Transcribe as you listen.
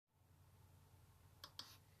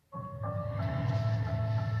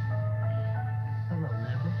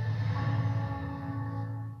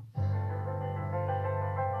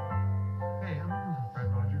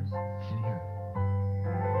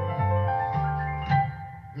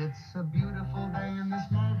It's a beautiful day in this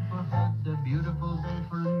neighborhood, a beautiful day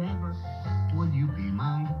for a neighbor. Would you be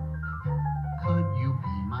mine? Could you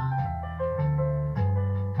be mine?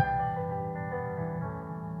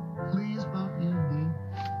 Please won't you be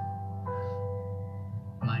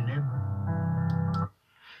my neighbor?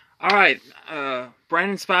 All right,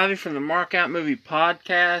 Brandon Spivey from the Mark Out Movie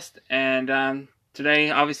Podcast, and today,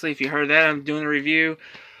 obviously, if you heard that, I'm doing a review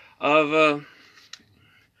of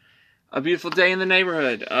A Beautiful Day in the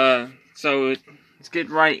Neighborhood. So let's get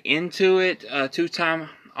right into it. Two-time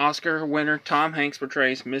Oscar winner Tom Hanks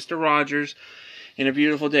portrays Mr. Rogers in A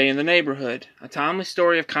Beautiful Day in the Neighborhood, a timely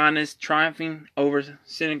story of kindness triumphing over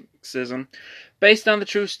cynicism, based on the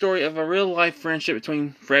true story of a real-life friendship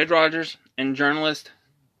between Fred Rogers and journalist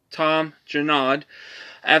Tom Junod.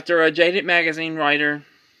 After a jaded magazine writer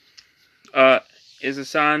is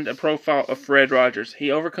assigned a profile of Fred Rogers,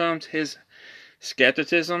 he overcomes his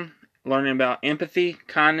skepticism, learning about empathy,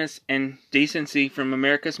 kindness, and decency from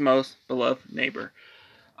America's most beloved neighbor.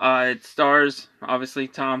 It stars, obviously,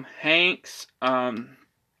 Tom Hanks. That's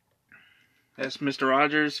Mr.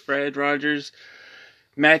 Rogers, Fred Rogers.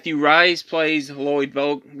 Matthew Rice plays Lloyd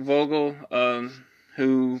Vogel,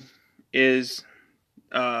 who is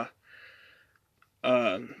Tom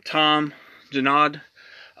Junod.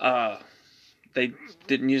 They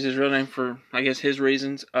didn't use his real name for, I guess, his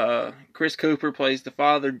reasons. Chris Cooper plays the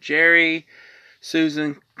father, Jerry.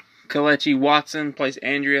 Susan Kelechi Watson plays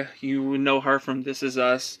Andrea. You would know her from This Is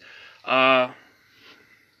Us. And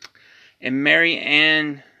Mary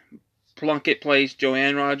Ann Plunkett plays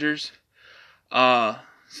Joanne Rogers.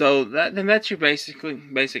 So that's your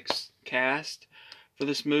basic cast for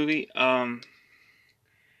this movie.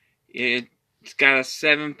 It's got a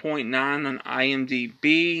 7.9 on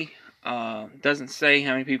IMDb. Doesn't say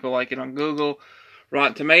how many people like it on Google.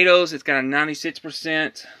 Rotten Tomatoes, it's got a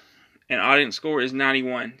 96%, and audience score is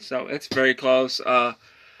 91. So it's very close.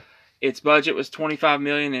 Its budget was $25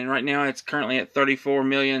 million, and right now it's currently at $34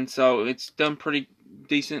 million. So it's done pretty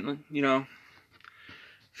decently,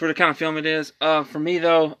 for the kind of film it is. For me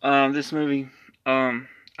though, this movie, I'm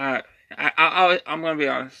gonna be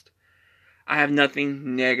honest. I have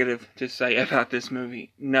nothing negative to say about this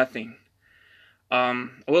movie. Nothing. I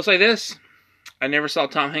will say this: I never saw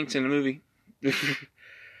Tom Hanks in a movie.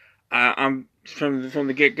 I'm from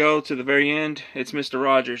the get go to the very end. It's Mr.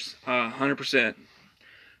 Rogers, 100%.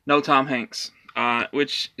 No Tom Hanks,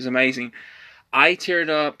 which is amazing. I teared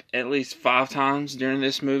up at least 5 times during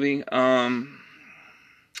this movie.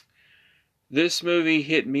 This movie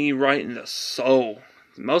hit me right in the soul.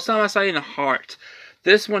 Most time I say in the heart.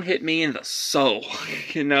 This one hit me in the soul.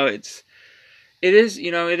 It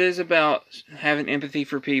is about having empathy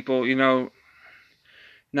for people,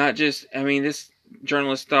 not just, this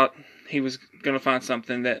journalist thought he was going to find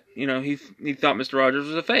something that, he thought Mr. Rogers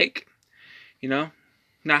was a fake,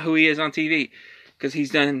 not who he is on TV, because he's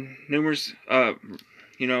done numerous,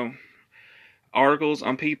 articles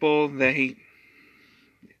on people that he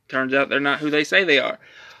turns out they're not who they say they are,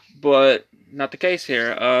 but not the case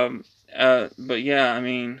here. But yeah,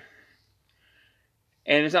 and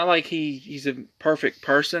it's not like he's a perfect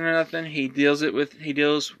person or nothing. He deals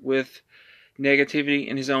with negativity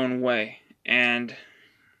in his own way, and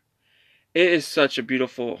it is such a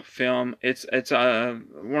beautiful film. It's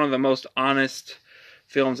one of the most honest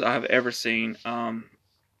films I've ever seen. And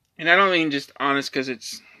I don't mean just honest because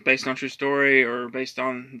it's based on true story or based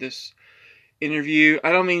on this interview.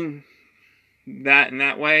 I don't mean that in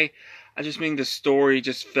that way. I just mean the story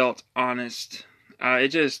just felt honest.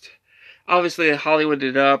 Obviously Hollywooded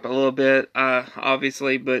it up a little bit,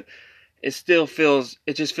 obviously, but it just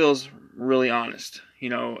feels really honest.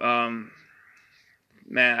 Man,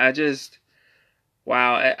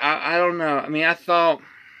 wow. I don't know. I thought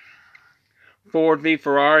Ford v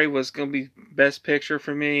Ferrari was going to be best picture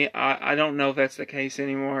for me. I don't know if that's the case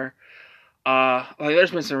anymore.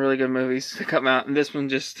 There's been some really good movies to come out, and this one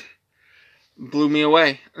just blew me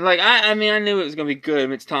away. I knew it was going to be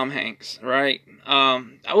good. It's Tom Hanks, right? I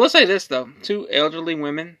will say this, though. 2 elderly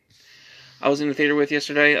women I was in the theater with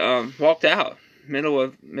yesterday walked out middle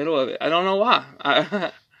of it. I don't know why.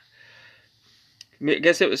 I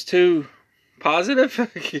guess it was too positive.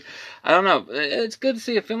 I don't know. It's good to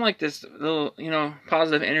see a film like this. Little,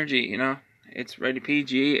 positive energy, It's rated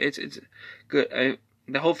PG. It's good.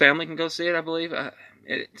 The whole family can go see it, I believe.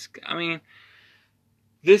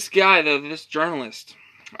 This guy, though, this journalist,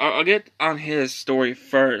 I'll get on his story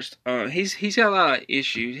first. He's got a lot of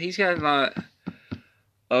issues. He's got a lot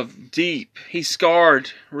of he's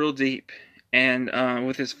scarred real deep. And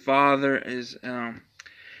with his father,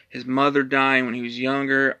 his mother dying when he was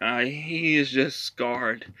younger. He is just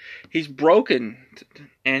scarred. He's broken,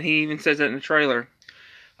 and he even says that in the trailer.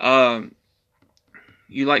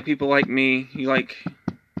 You like people like me. You like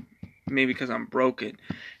me because I'm broken.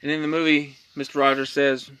 And in the movie, Mr. Rogers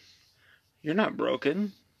says, "You're not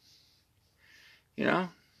broken. You know,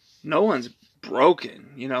 no one's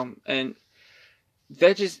broken. You know." And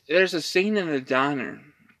there's a scene in the diner,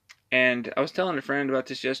 and I was telling a friend about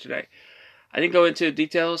this yesterday. I didn't go into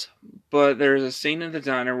details, but there's a scene in the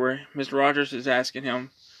diner where Mr. Rogers is asking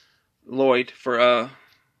him, Lloyd, for a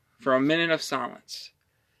minute of silence.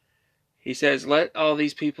 He says, "Let all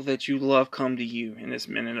these people that you love come to you in this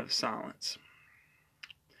minute of silence."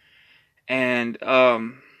 And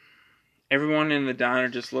everyone in the diner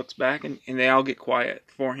just looks back, and they all get quiet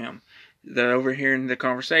for him. They're overhearing the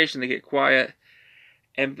conversation, they get quiet.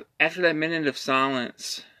 And after that minute of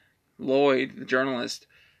silence, Lloyd, the journalist,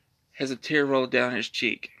 has a tear roll down his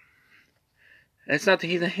cheek. That's not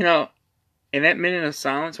the, in that minute of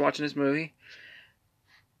silence watching this movie,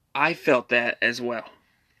 I felt that as well.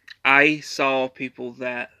 I saw people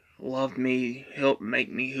that loved me, helped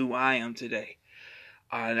make me who I am today.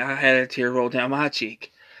 And I had a tear roll down my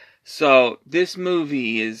cheek. So this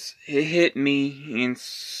movie it hit me in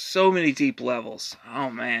so many deep levels.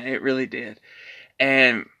 Oh man, it really did.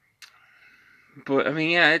 But I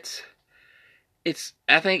mean, yeah,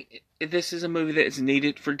 I think this is a movie that's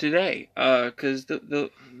needed for today. Because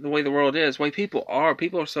the way the world is, the way people are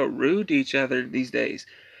so rude to each other these days.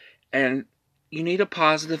 And you need a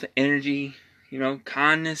positive energy,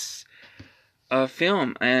 kindness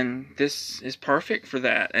film, and this is perfect for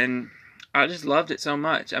that. And I just loved it so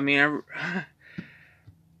much. I mean,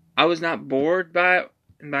 I was not bored by it.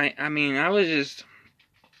 I was just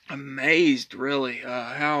amazed, really,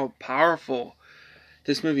 how powerful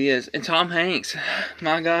this movie is. And Tom Hanks,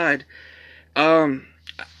 my God, after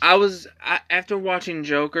watching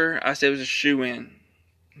Joker, I said it was a shoo-in.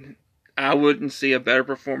 I wouldn't see a better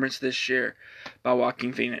performance this year by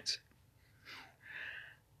Joaquin Phoenix.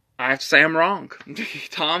 I have to say I'm wrong.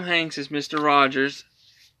 Tom Hanks is Mr. Rogers.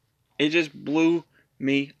 It just blew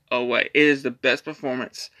me away. It is the best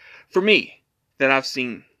performance for me that I've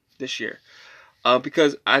seen this year.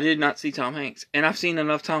 Because I did not see Tom Hanks. And I've seen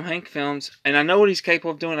enough Tom Hanks films, and I know what he's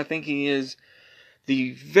capable of doing. I think he is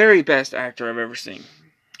the very best actor I've ever seen.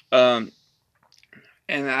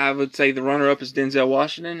 And I would say the runner-up is Denzel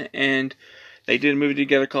Washington, and they did a movie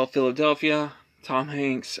together called Philadelphia. Tom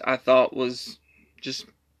Hanks, I thought, was just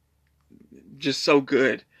so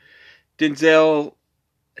good. Denzel,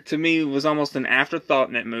 to me, was almost an afterthought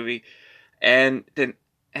in that movie. And then,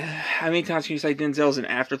 how many times can you say Denzel's an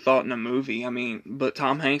afterthought in a movie? I mean, but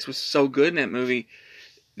Tom Hanks was so good in that movie.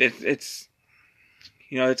 It's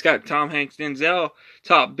got Tom Hanks, Denzel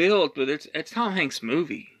top billed, but it's Tom Hanks'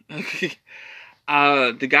 movie.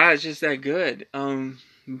 The guy is just that good.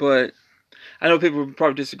 But I know people would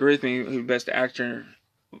probably disagree with me who the best actor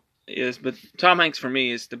is, but Tom Hanks for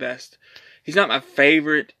me is the best. He's not my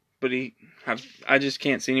favorite, but I just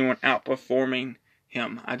can't see anyone outperforming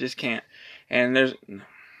him. I just can't. And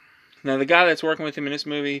now the guy that's working with him in this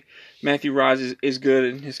movie, Matthew Rhys, is good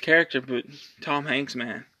in his character, but Tom Hanks,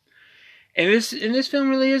 man. And this film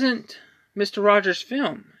really isn't Mr. Rogers'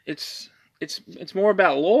 film. It's more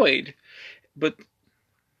about Lloyd, but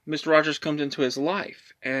Mr. Rogers comes into his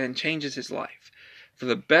life and changes his life for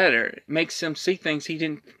the better. It makes him see things he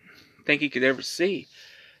didn't think he could ever see.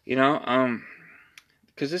 Because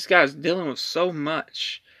this guy's dealing with so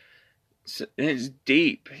much. It's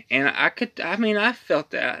deep, and I felt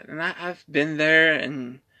that, and I've been there,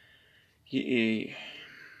 and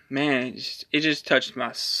man, it just touched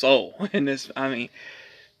my soul. In this,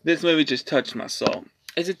 this movie just touched my soul.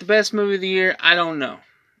 Is it the best movie of the year? I don't know.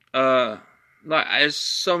 There's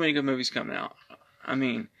so many good movies coming out. I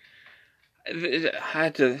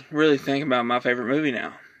had to really think about my favorite movie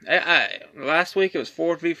now. Last week it was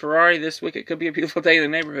Ford v Ferrari. This week it could be A Beautiful Day in the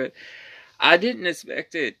Neighborhood. I didn't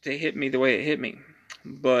expect it to hit me the way it hit me,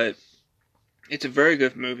 but it's a very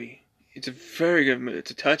good movie. It's a very good movie. It's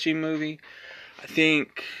a touching movie. I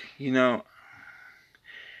think,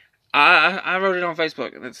 I wrote it on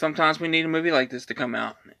Facebook that sometimes we need a movie like this to come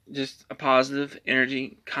out. Just a positive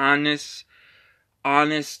energy, kindness,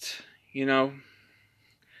 honest,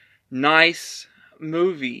 nice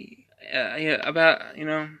movie. About,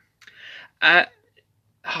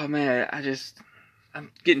 I'm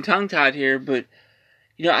getting tongue-tied here, but,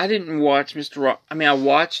 I didn't watch I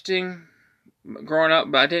watched him growing up,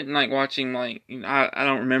 but I didn't like watching, I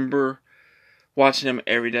don't remember watching him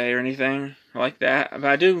every day or anything like that. But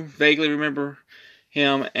I do vaguely remember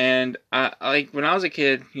him, and when I was a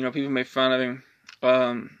kid, people made fun of him,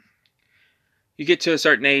 you get to a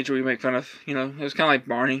certain age where you make fun of, you know, it was kind of like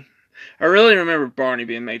Barney. I really remember Barney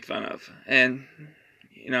being made fun of, and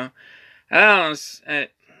you know, I don't know,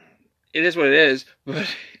 it is what it is,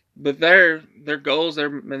 but their goals,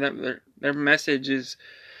 their message is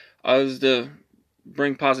to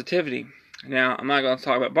bring positivity. Now, I'm not going to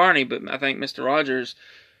talk about Barney, but I think Mr. Rogers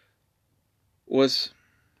was,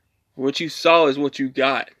 what you saw is what you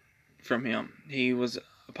got from him. He was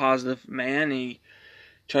a positive man. He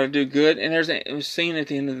tried to do good, and it was seen at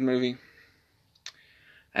the end of the movie.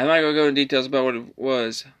 I'm not going to go into details about what it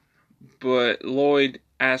was, but Lloyd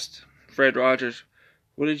asked Fred Rogers,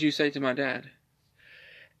 "What did you say to my dad?"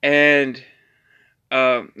 And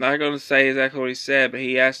I'm not going to say exactly what he said, but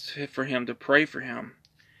he asked for him to pray for him.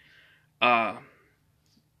 And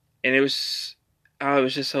it was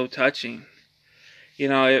just so touching, you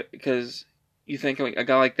know, because you think like a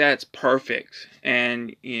guy like that's perfect,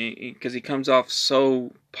 and because he comes off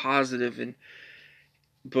so positive,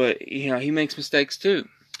 but you know he makes mistakes too.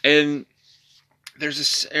 And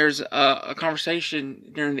there's a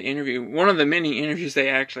conversation during the interview, one of the many interviews they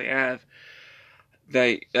actually have.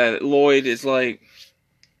 Lloyd is like,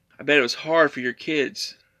 "I bet it was hard for your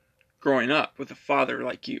kids growing up with a father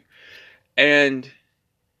like you," and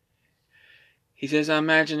he says, "I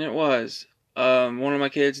imagine it was. One of my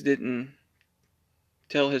kids didn't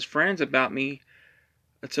tell his friends about me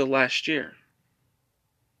until last year.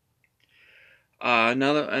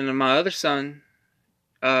 My other son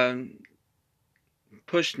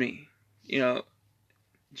pushed me, you know,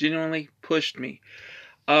 genuinely pushed me.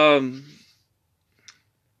 But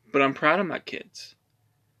I'm proud of my kids.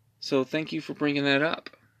 So thank you for bringing that up,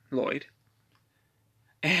 Lloyd."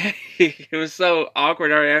 And it was so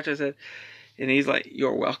awkward right after I said, and he's like,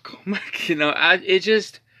 "You're welcome." You know,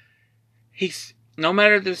 he's, no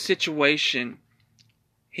matter the situation,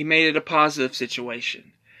 he made it a positive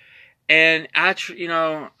situation. And I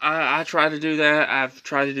try to do that. I've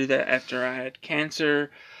tried to do that after I had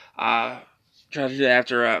cancer. Tried to do that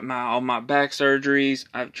after all my back surgeries.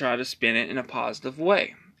 I've tried to spin it in a positive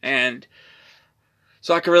way. And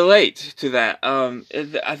so I can relate to that.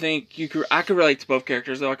 I think I could relate to both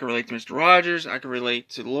characters, though. I can relate to Mr. Rogers. I can relate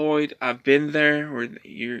to Lloyd. I've been there, where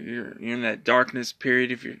you're in that darkness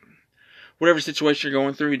period. If you're, whatever situation you're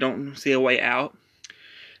going through, you don't see a way out.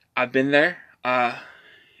 I've been there,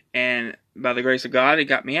 and by the grace of God, it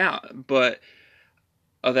got me out,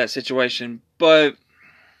 of that situation. But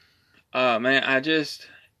man,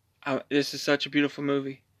 this is such a beautiful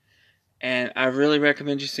movie, and I really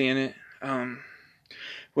recommend you seeing it.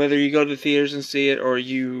 Whether you go to the theaters and see it, or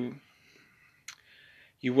you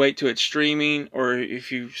wait till it's streaming, or if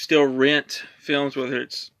you still rent films, whether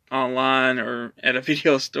it's online or at a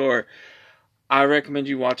video store, I recommend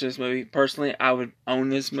you watch this movie. Personally, I would own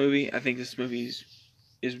this movie. I think this movie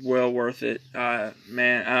is well worth it.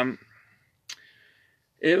 Man,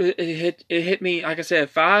 it hit me, like I said,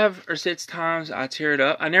 5 or 6 times. I teared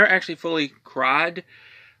up. I never actually fully cried,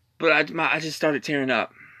 but I just started tearing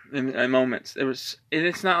up in moments.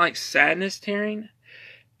 It's not like sadness tearing.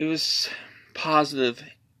 It was positive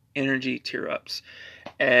energy tear ups.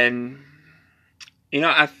 And you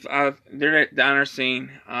know, during that diner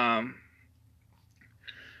scene, I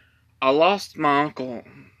lost my uncle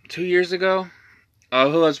 2 years ago, who I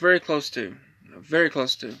was very close to.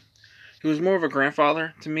 He was more of a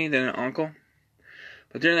grandfather to me than an uncle.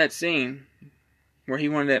 But during that scene, where he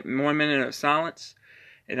wanted that 1 minute of silence,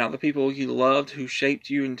 and all the people you loved who shaped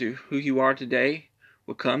you into who you are today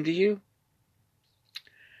would come to you,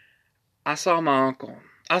 I saw my uncle.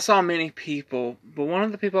 I saw many people, but one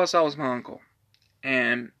of the people I saw was my uncle.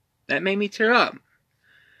 And that made me tear up.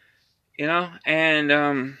 You know?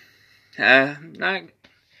 And,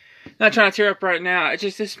 not trying to tear up right now. It's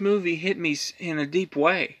just this movie hit me in a deep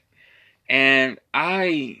way. And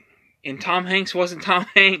Tom Hanks wasn't Tom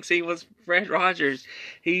Hanks. He was Fred Rogers.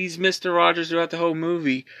 He's Mr. Rogers throughout the whole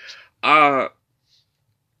movie. Man,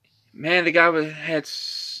 the guy had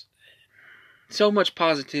so much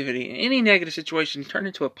positivity. Any negative situation turned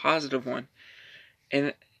into a positive one.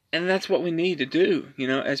 And that's what we need to do, you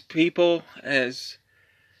know, as people, as,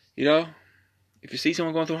 you know, if you see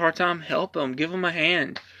someone going through a hard time, help them, give them a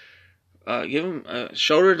hand, give them a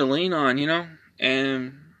shoulder to lean on, you know,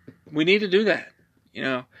 and we need to do that, you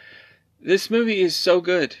know. This movie is so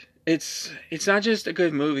good. It's not just a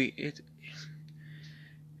good movie.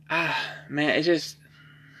 Man,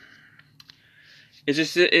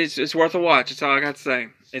 it's worth a watch. That's all I got to say.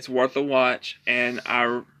 It's worth a watch, and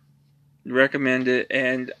I recommend it.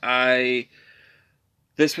 And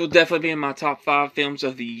this will definitely be in my top 5 films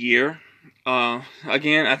of the year.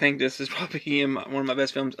 Again, I think this is probably one of my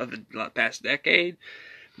best films of the past decade.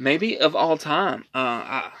 maybe of all time.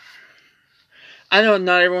 I know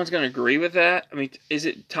not everyone's going to agree with that. I mean, is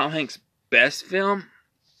it Tom Hanks' best film?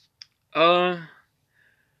 No.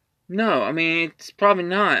 I mean, it's probably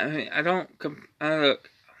not. I mean, I don't look.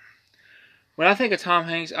 When I think of Tom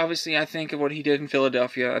Hanks, obviously I think of what he did in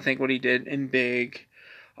Philadelphia. I think what he did in Big,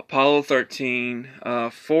 Apollo 13,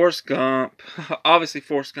 Forrest Gump. Obviously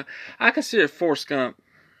Forrest Gump. I consider Forrest Gump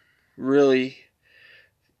really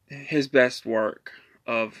his best work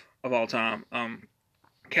of all time.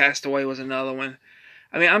 Castaway was another one.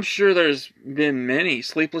 I mean, I'm sure there's been many.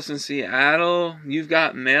 Sleepless in Seattle, You've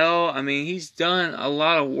Got Mail. I mean, he's done a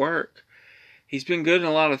lot of work. He's been good in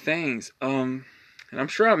a lot of things. And I'm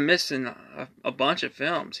sure I'm missing a bunch of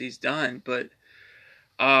films he's done. But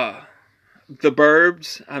The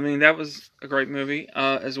Burbs, I mean, that was a great movie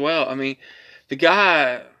as well. I mean, the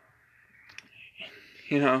guy,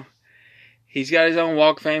 you know, he's got his own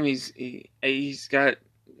walk of fame. He's got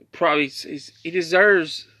probably he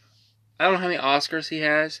deserves. I don't know how many Oscars he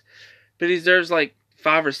has, but he deserves like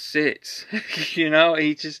 5 or 6. You know,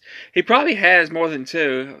 he probably has more than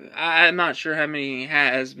 2. I'm not sure how many he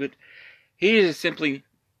has, but he is simply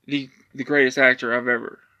the greatest actor I've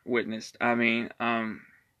ever witnessed. I mean,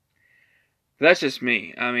 that's just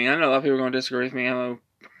me. I mean, I know a lot of people are going to disagree with me. I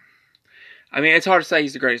mean, it's hard to say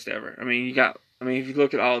he's the greatest ever. I mean, if you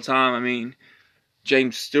look at all the time, I mean,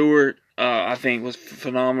 James Stewart, I think was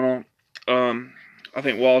phenomenal. I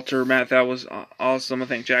think Walter Matthau was awesome. I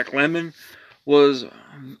think Jack Lemmon was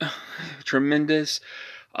tremendous.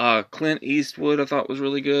 Clint Eastwood, I thought was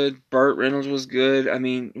really good. Burt Reynolds was good. I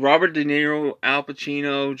mean, Robert De Niro, Al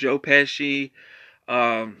Pacino, Joe Pesci,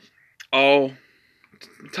 all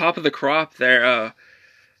top of the crop there.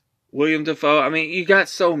 William Dafoe. I mean, you got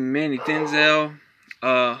so many. Denzel,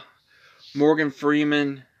 Morgan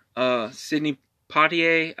Freeman, Sidney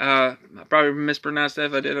Poitier. I probably mispronounced that.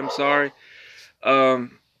 If I did, I'm sorry.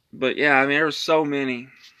 But yeah, I mean, there were so many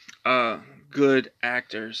good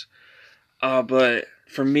actors. But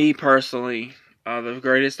for me personally, the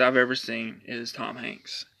greatest I've ever seen is Tom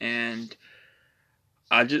Hanks, and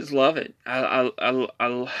I just love it. I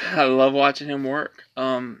love watching him work.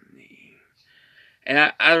 And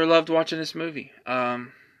I loved watching this movie. I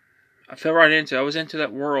fell right into it. I was into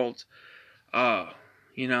that world,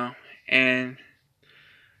 you know, and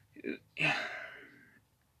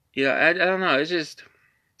yeah, I don't know. It's just,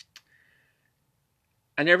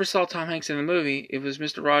 I never saw Tom Hanks in the movie. It was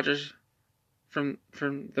Mr. Rogers from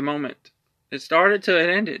the moment it started to it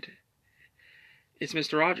ended. It's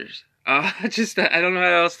Mr. Rogers. I don't know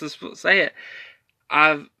how else to say it.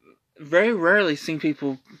 I've very rarely seen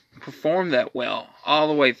people perform that well all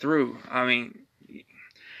the way through. I mean,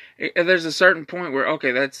 there's a certain point where,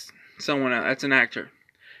 okay, that's someone else. That's an actor.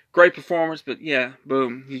 Great performance, but yeah,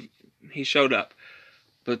 boom, he showed up.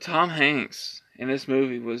 But Tom Hanks in this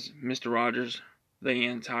movie was Mr. Rogers the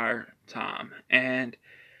entire time, and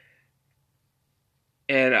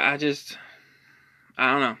I don't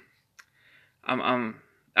know.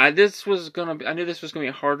 I knew this was gonna be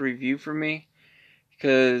a hard review for me,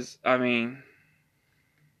 because I mean,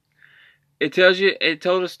 it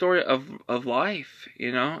told a story of life,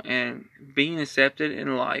 you know, and being accepted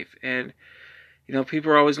in life, and you know,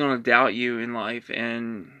 people are always going to doubt you in life,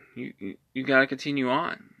 and you got to continue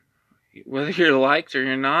on, whether you're liked or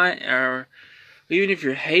you're not, or even if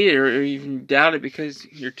you're hated or even doubted because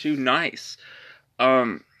you're too nice.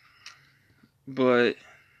 But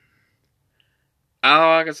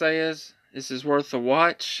all I can say is this is worth a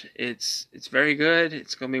watch. It's very good.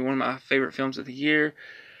 It's going to be one of my favorite films of the year.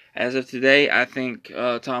 As of today, I think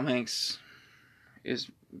Tom Hanks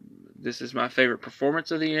is my favorite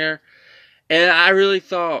performance of the year. And I really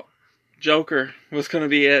thought Joker was going to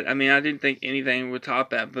be it. I mean, I didn't think anything would top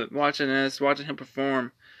that. But watching him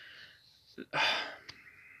perform,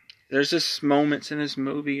 there's just moments in this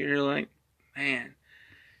movie you're like, man,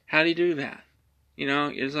 how do you do that? You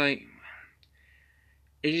know, it's like,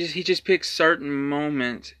 he just picks certain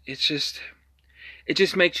moments. It just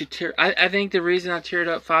makes you tear. I think the reason I teared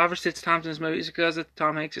up 5 or 6 times in this movie is because of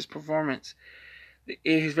Tom Hanks' performance.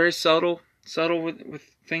 He's very subtle with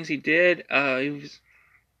things he did.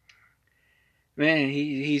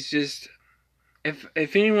 He's just,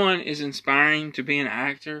 if anyone is inspiring to be an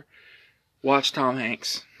actor, watch Tom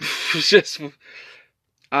Hanks. It's just,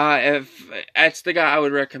 if that's the guy I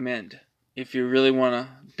would recommend if you really want to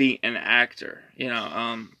be an actor, you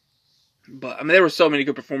know. But I mean, there were so many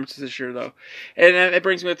good performances this year, though, and that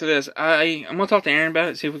brings me up to this. I'm gonna talk to Aaron about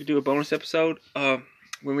it, see if we can do a bonus episode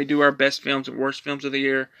when we do our best films and worst films of the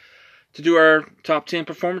year, to do our top 10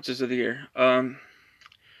 performances of the year.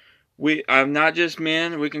 I'm not just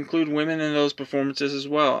men. We can include women in those performances as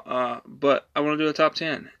well. But I want to do a top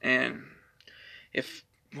 10, and if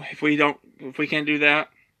we can't do that,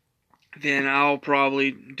 then I'll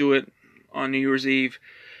probably do it on New Year's Eve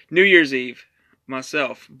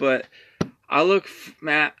myself. But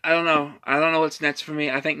Matt, I don't know what's next for me.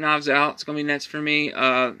 I think Knives Out's gonna be next for me.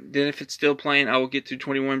 Then if it's still playing, I will get to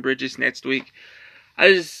 21 Bridges next week.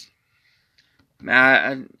 I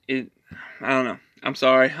don't know. I'm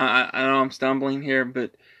sorry. I know I'm stumbling here,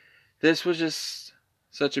 but this was just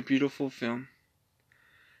such a beautiful film,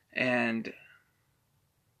 and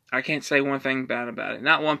I can't say one thing bad about it.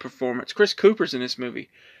 Not one performance. Chris Cooper's in this movie.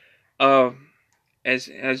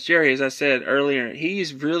 As Jerry, as I said earlier,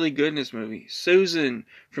 he's really good in this movie. Susan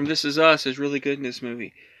from This Is Us is really good in this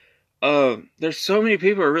movie. There's so many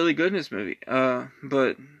people who are really good in this movie.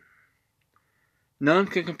 But none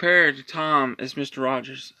can compare to Tom as Mr.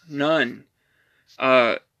 Rogers. None.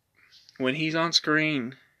 When he's on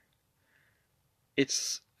screen,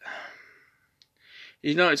 it's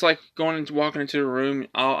like walking into a room,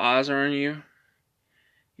 all eyes are on you.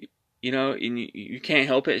 And you can't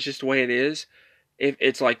help it. It's just the way it is.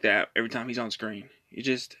 It's like that every time he's on screen.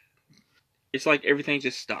 It's like everything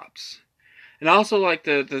just stops. And I also like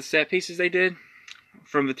the set pieces they did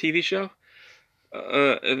from the TV show.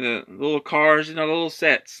 And the little cars, the little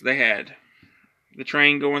sets they had. The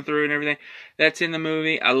train going through and everything. That's in the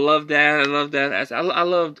movie. I love that. I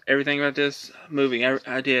loved everything about this movie.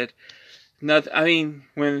 I did. Nothing. I mean,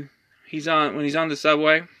 when he's on the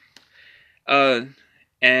subway, and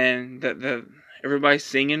the everybody's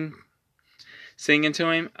singing to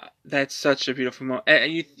him. That's such a beautiful moment.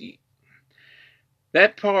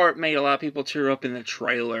 That part made a lot of people tear up in the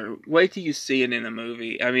trailer. Wait till you see it in the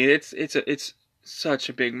movie. I mean, it's such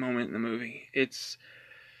a big moment in the movie.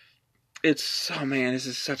 Oh man, this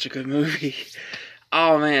is such a good movie.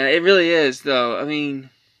 Oh man, it really is though. I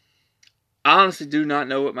mean, I honestly do not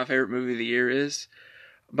know what my favorite movie of the year is,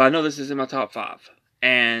 but I know this is in my top 5,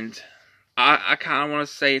 and I kind of want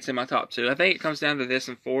to say it's in my top 2. I think it comes down to this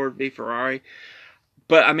and Ford v Ferrari,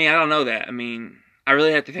 but I mean, I don't know that. I mean, I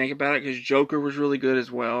really have to think about it because Joker was really good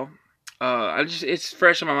as well. It's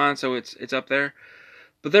fresh in my mind, so it's up there.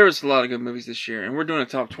 But there was a lot of good movies this year, and we're doing a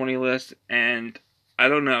top 20 list, and I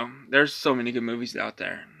don't know. There's so many good movies out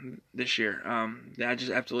there this year that I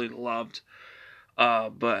just absolutely loved.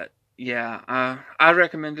 But yeah, I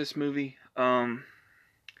recommend this movie.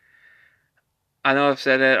 I know I've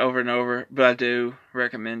said that over and over, but I do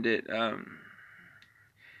recommend it.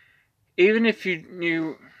 Even if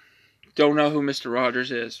you don't know who Mr.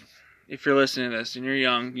 Rogers is, if you're listening to this and you're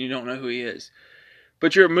young, you don't know who he is,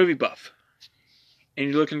 but you're a movie buff, and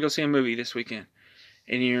you're looking to go see a movie this weekend,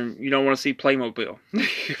 and you don't want to see Playmobil,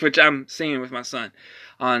 which I'm seeing with my son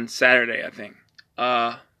on Saturday, I think.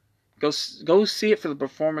 Go see it for the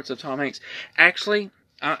performance of Tom Hanks. Actually,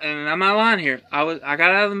 and I'm not lying here. I got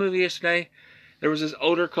out of the movie yesterday. There was this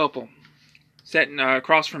older couple sitting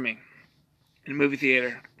across from me in the movie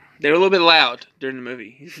theater. They were a little bit loud during the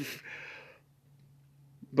movie,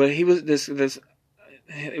 but he was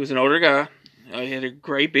it was an older guy. He had a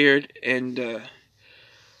gray beard, and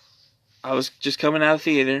I was just coming out of the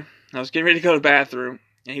theater. I was getting ready to go to the bathroom,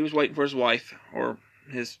 and he was waiting for his wife or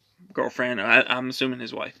his girlfriend. I'm assuming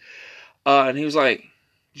his wife. And he was like,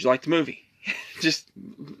 "Did you like the movie?" just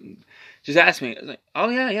asked me. I was like, "Oh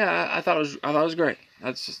yeah. I thought it was great.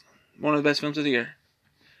 That's just one of the best films of the year."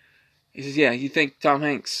 He says, "Yeah, you think Tom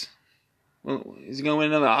Hanks? Well, is he gonna win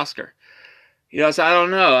another Oscar?" So I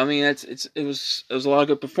don't know. I mean, it was a lot of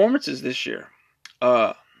good performances this year,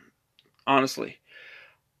 honestly.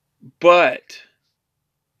 But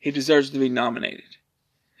he deserves to be nominated,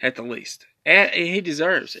 at the least. He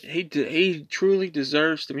deserves it. He truly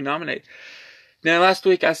deserves to be nominated. Now, last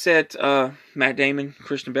week I said Matt Damon,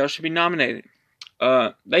 Christian Bale should be nominated.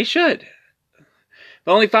 They should.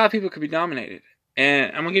 But only 5 people could be nominated. And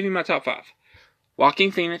I'm going to give you my top 5.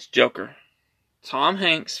 Joaquin Phoenix, Joker. Tom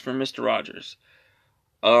Hanks for Mr. Rogers.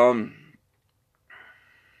 I'm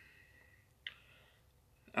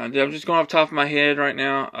just going off the top of my head right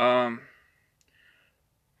now.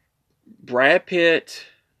 Brad Pitt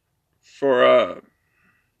for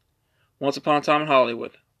Once Upon a Time in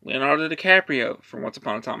Hollywood. Leonardo DiCaprio for Once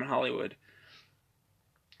Upon a Time in Hollywood.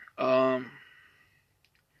 I'm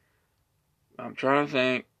trying to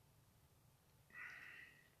think.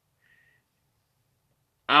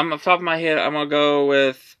 Off the top of my head, I'm going to go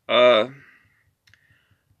with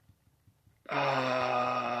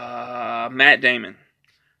Matt Damon.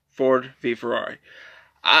 Ford v Ferrari.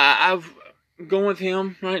 I'm going with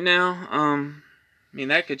him right now. I mean,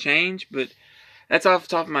 that could change, but that's off the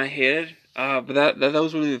top of my head. But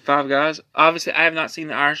those would be the 5 guys. Obviously, I have not seen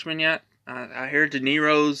The Irishman yet. I hear De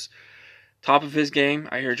Niro's top of his game.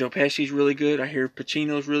 I hear Joe Pesci's really good. I hear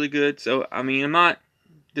Pacino's really good. So, I mean, I'm not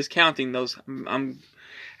discounting those. I'm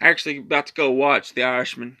actually about to go watch The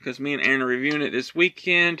Irishman because me and Aaron are reviewing it this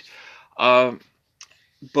weekend. But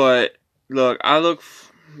look, I'm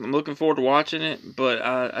looking forward to watching it. But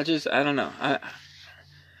I don't know. I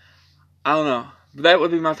don't know. But that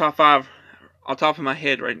would be my top 5 on top of my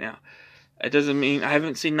head right now. It doesn't mean I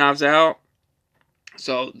haven't seen Knives Out,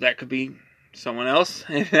 so that could be someone else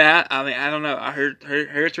in that. I mean, I don't know. I heard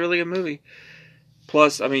it's a really good movie.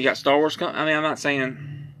 Plus, I mean, you got Star Wars coming. I mean, I'm not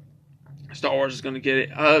saying Star Wars is going to get it.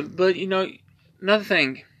 But, you know, another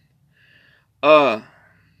thing.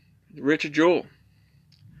 Richard Jewell.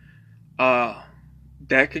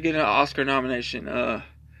 That could get an Oscar nomination.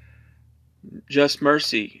 Just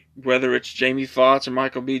Mercy. Whether it's Jamie Foxx or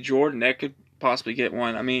Michael B. Jordan, that could possibly get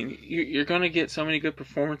one. I mean, you're going to get so many good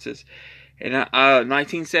performances. And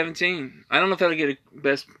 1917, I don't know if that'll get a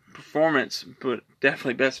best performance, but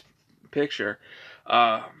definitely best picture.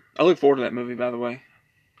 I look forward to that movie, by the way.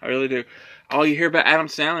 I really do. All you hear about Adam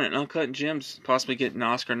Sandler and Uncut Gems possibly getting an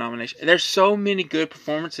Oscar nomination. There's so many good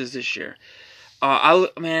performances this year. I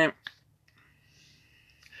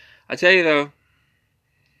tell you though,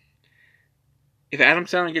 if Adam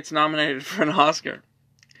Sandler gets nominated for an Oscar,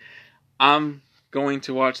 I'm going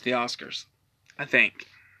to watch the Oscars. I think.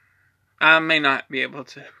 I may not be able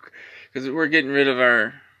to, because we're getting rid of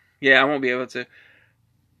our. Yeah, I won't be able to.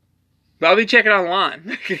 But I'll be checking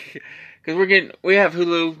online, because we have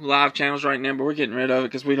Hulu live channels right now, but we're getting rid of it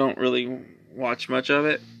because we don't really watch much of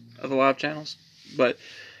it, of the live channels. But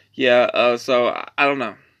yeah, so I don't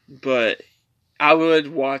know, but I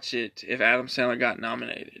would watch it if Adam Sandler got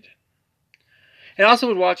nominated, and I also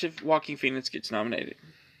would watch if Joaquin Phoenix gets nominated,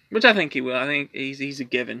 which I think he will. I think he's a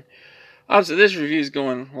given. Obviously, this review is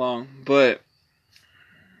going long, but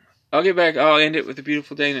I'll get back. I'll end it with a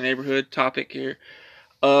beautiful day in the neighborhood topic here.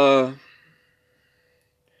 I'm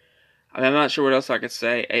not sure what else I could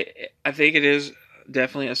say. I think it is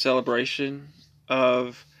definitely a celebration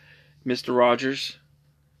of Mr. Rogers.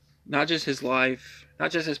 Not just his life,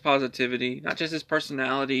 not just his positivity, not just his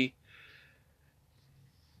personality,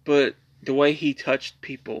 but the way he touched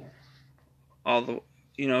people through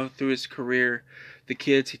his career, the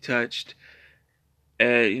kids he touched.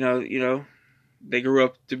 They grew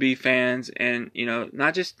up to be fans, and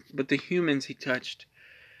not just, but the humans he touched.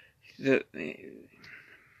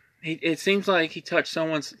 It seems like he touched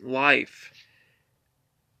someone's life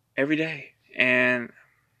every day, and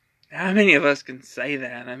how many of us can say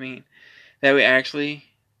that? I mean, that we actually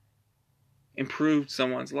improved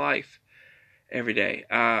someone's life every day.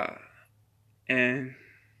 And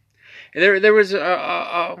there was.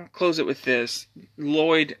 I'll close it with this.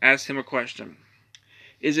 Lloyd asked him a question.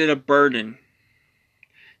 Is it a burden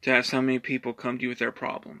to have so many people come to you with their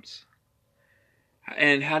problems?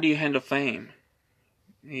 And how do you handle fame?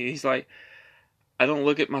 He's like, I don't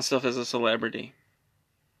look at myself as a celebrity.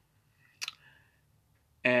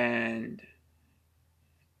 And,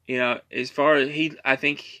 as far as I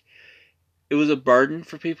think it was a burden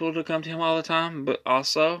for people to come to him all the time, but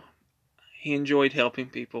also he enjoyed helping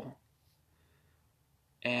people.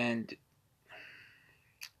 And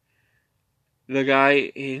the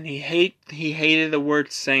guy, and he hated the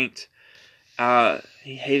word saint.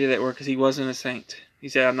 He hated that word because he wasn't a saint. He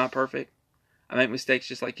said, I'm not perfect. I make mistakes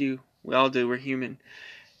just like you. We all do. We're human.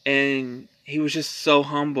 And he was just so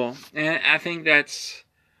humble. And I think that's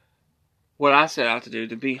what I set out to do,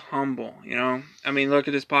 to be humble, I mean, look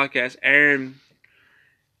at this podcast. Aaron,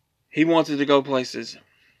 he wants it to go places.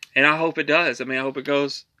 And I hope it does. I mean, I hope it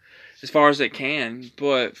goes as far as it can.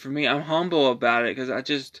 But for me, I'm humble about it because I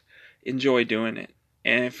just enjoy doing it.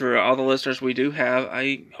 And for all the listeners we do have,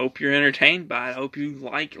 I hope you're entertained by it. I hope you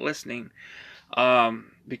like listening.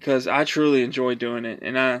 Because I truly enjoy doing it.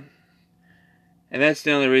 And that's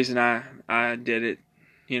the only reason I did it,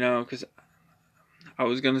 because I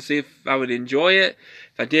was going to see if I would enjoy it.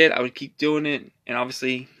 If I did, I would keep doing it. And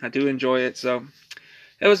obviously, I do enjoy it. So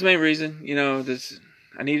that was the main reason,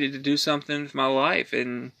 I needed to do something with my life.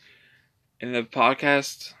 And the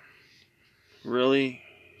podcast really,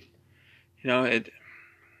 it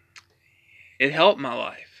helped my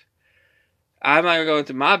life. I'm not going to go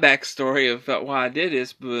into my backstory of why I did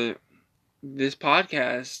this, but this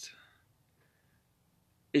podcast,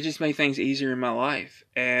 it just made things easier in my life.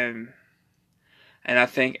 And I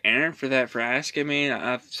thank Aaron for that, for asking me.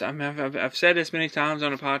 I've said this many times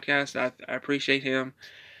on the podcast. I appreciate him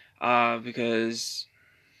because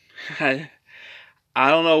I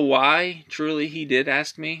don't know why truly he did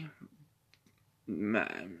ask me.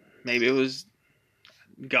 maybe it was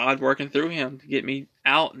God working through him to get me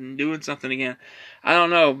out and doing something again. I don't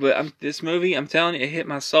know, but this movie, I'm telling you, it hit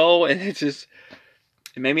my soul, and it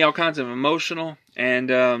made me all kinds of emotional,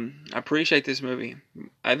 and I appreciate this movie.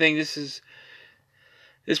 I think this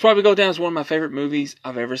probably goes down as one of my favorite movies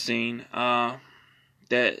I've ever seen.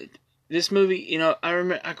 This movie,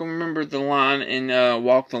 I can remember the line in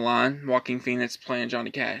Walk the Line, Joaquin Phoenix playing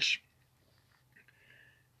Johnny Cash.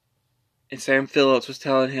 And Sam Phillips was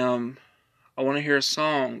telling him, I want to hear a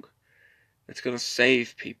song that's going to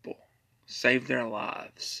save people, save their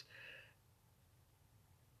lives.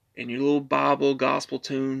 And your little Bible gospel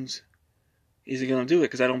tunes isn't going to do it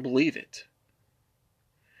because I don't believe it.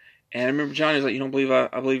 And I remember Johnny was like, you don't believe I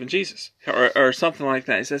believe in Jesus? Or something like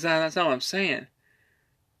that. He says, no, that's not what I'm saying.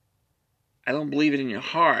 I don't believe it in your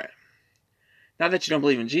heart. Not that you don't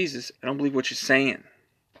believe in Jesus. I don't believe what you're saying.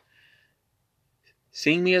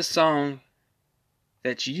 Sing me a song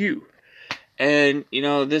that's you. And,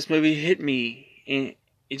 this movie hit me.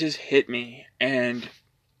 It just hit me. And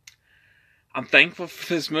I'm thankful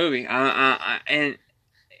for this movie. And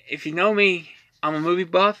if you know me, I'm a movie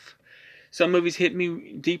buff. Some movies hit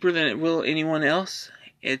me deeper than it will anyone else.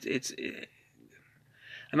 I'm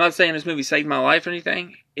not saying this movie saved my life or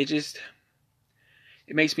anything. It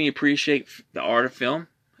makes me appreciate the art of film.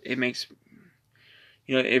 It makes,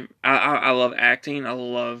 I love acting. I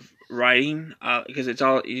love writing, because it's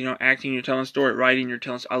all, acting, you're telling a story, writing, you're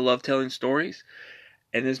telling, I love telling stories.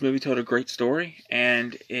 And this movie told a great story,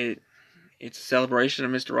 and it's a celebration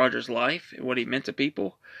of Mr. Rogers' life and what he meant to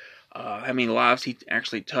people. How many lives he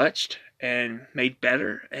actually touched and made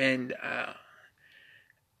better, and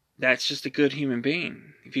that's just a good human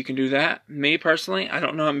being. If you can do that, me personally, I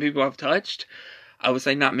don't know how many people I've touched. I would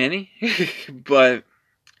say not many, but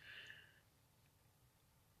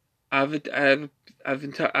I've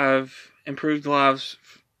improved lives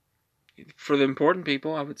for the important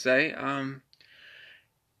people. I would say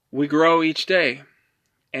we grow each day,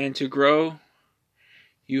 and to grow,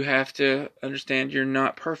 you have to understand you're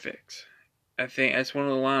not perfect. I think that's one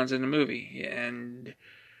of the lines in the movie. And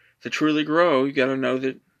to truly grow, you got to know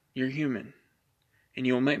that you're human, and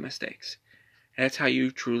you will make mistakes. And that's how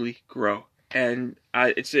you truly grow. And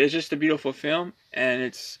it's just a beautiful film,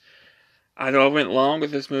 and I know I went long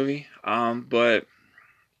with this movie, but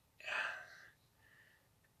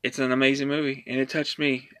it's an amazing movie, and it touched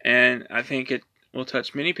me, and I think it will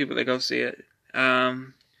touch many people that go see it.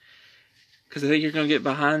 Because I think you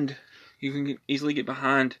can easily get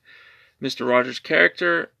behind Mr. Rogers'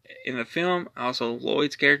 character in the film. Also,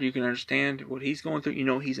 Lloyd's character, you can understand what he's going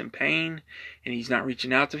through. He's in pain, and he's not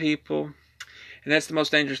reaching out to people. And that's the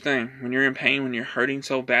most dangerous thing. When you're in pain, when you're hurting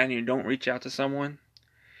so bad, and you don't reach out to someone,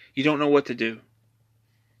 you don't know what to do.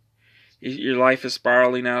 Your life is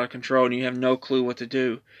spiraling out of control, and you have no clue what to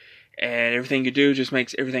do. And everything you do just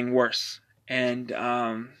makes everything worse. And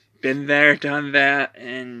been there, done that,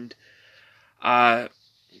 and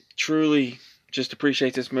truly just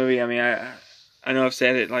appreciate this movie. I mean, I know I've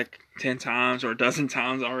said it like 10 times or a dozen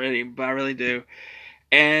times already, but I really do.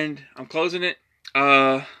 And I'm closing it.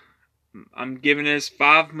 I'm giving this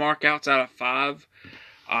 5 markouts out of 5.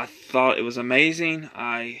 I thought it was amazing.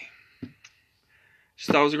 I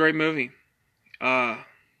just thought it was a great movie.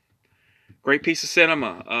 Great piece of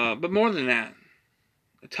cinema. But more than that,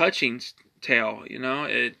 a touching tale.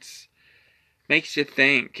 It makes you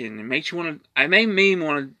think, and it makes you want to. It made me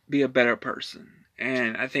want to be a better person,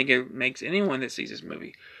 and I think it makes anyone that sees this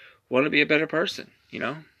movie want to be a better person.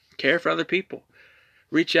 Care for other people,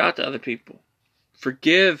 reach out to other people,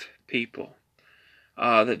 forgive people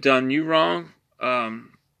that done you wrong.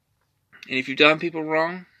 And if you've done people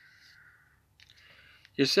wrong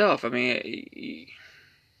yourself, I mean,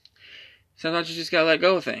 sometimes you just gotta let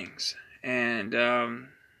go of things. And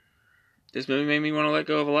this movie made me want to let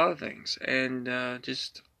go of a lot of things and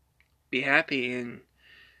just be happy, and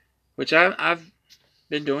which I've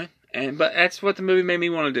been doing. But that's what the movie made me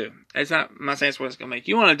want to do. I'm not saying it's what it's gonna make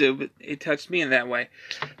you want to do, but it touched me in that way.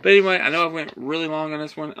 But anyway, I know I went really long on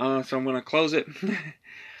this one, so I'm gonna close it.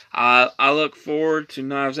 I look forward to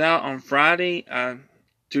Knives Out on Friday.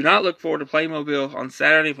 Do not look forward to Playmobil on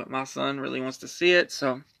Saturday, but my son really wants to see it,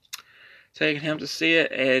 so taking him to see it.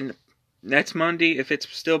 And next Monday, if it's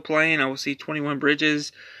still playing, I will see 21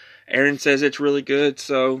 Bridges. Aaron says it's really good,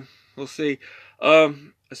 so we'll see.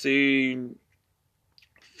 Let's see.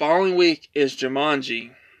 Following week is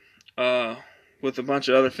Jumanji, with a bunch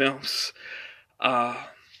of other films. I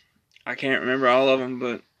can't remember all of them,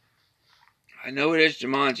 but I know it is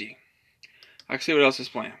Jumanji. I can see what else is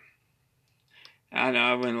playing. I know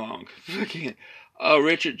I went long.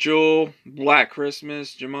 Richard Jewell, Black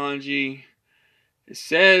Christmas, Jumanji, It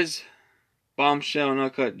says Bombshell and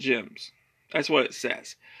Uncut Gems. That's what it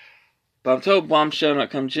says. But I'm told Bombshell and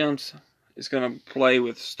Uncut Gems is going to play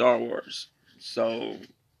with Star Wars. So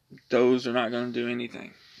those are not going to do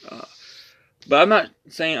anything. But I'm not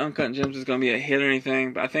saying Uncut Gems is going to be a hit or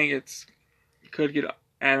anything. But I think it could get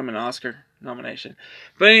Adam an Oscar nomination.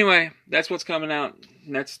 But anyway, that's what's coming out.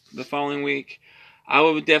 That's the following week. I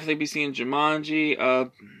will definitely be seeing Jumanji.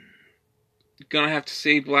 Gonna have to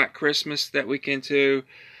see Black Christmas that weekend too.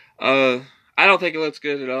 I don't think it looks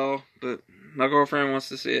good at all, but my girlfriend wants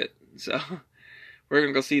to see it, so we're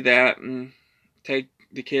gonna go see that and take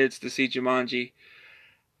the kids to see Jumanji.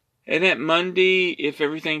 And then Monday, if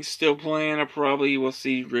everything's still playing, I probably will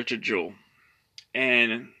see Richard Jewell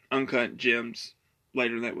and Uncut Gems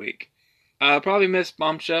later that week. I'll probably miss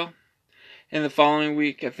Bombshell. And the following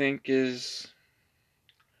week, I think, is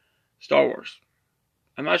Star Wars.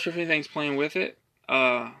 I'm not sure if anything's playing with it.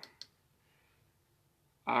 I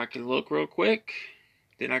can look real quick.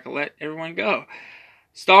 Then I can let everyone go.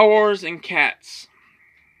 Star Wars and Cats.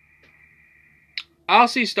 I'll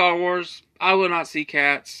see Star Wars. I will not see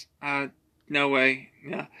Cats. No way.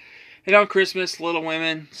 Yeah. And on Christmas, Little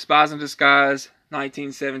Women, Spies in Disguise,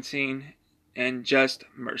 1917, and Just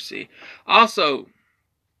Mercy. Also,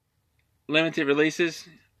 limited releases.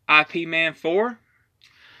 Ip Man 4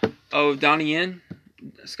 of Donnie Yen.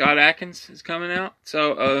 Scott Adkins is coming out.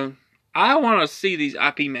 So, I want to see these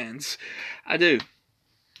IP Mans. I do.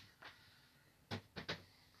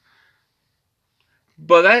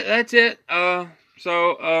 But that's it. Everyone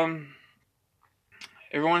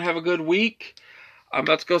have a good week. I'm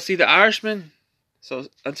about to go see The Irishman. So,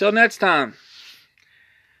 until next time,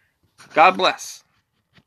 God bless.